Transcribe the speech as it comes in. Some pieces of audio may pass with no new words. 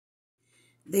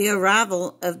The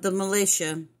arrival of the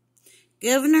militia.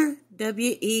 Governor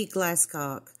W.E.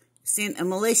 Glasscock sent a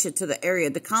militia to the area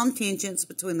to calm tensions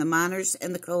between the miners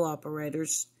and the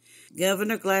co-operators.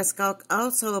 Governor Glasscock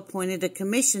also appointed a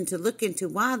commission to look into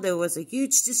why there was a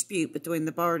huge dispute between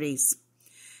the parties.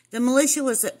 The militia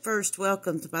was at first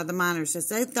welcomed by the miners as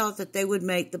they thought that they would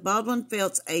make the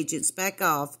Baldwin-Felts agents back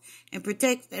off and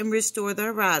protect and restore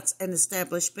their rights and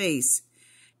establish peace.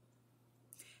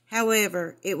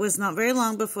 However, it was not very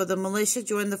long before the militia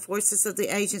joined the forces of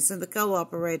the agents and the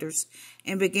co-operators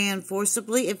and began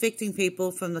forcibly evicting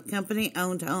people from the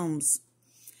company-owned homes.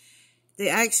 The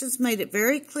actions made it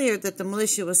very clear that the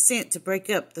militia was sent to break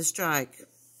up the strike.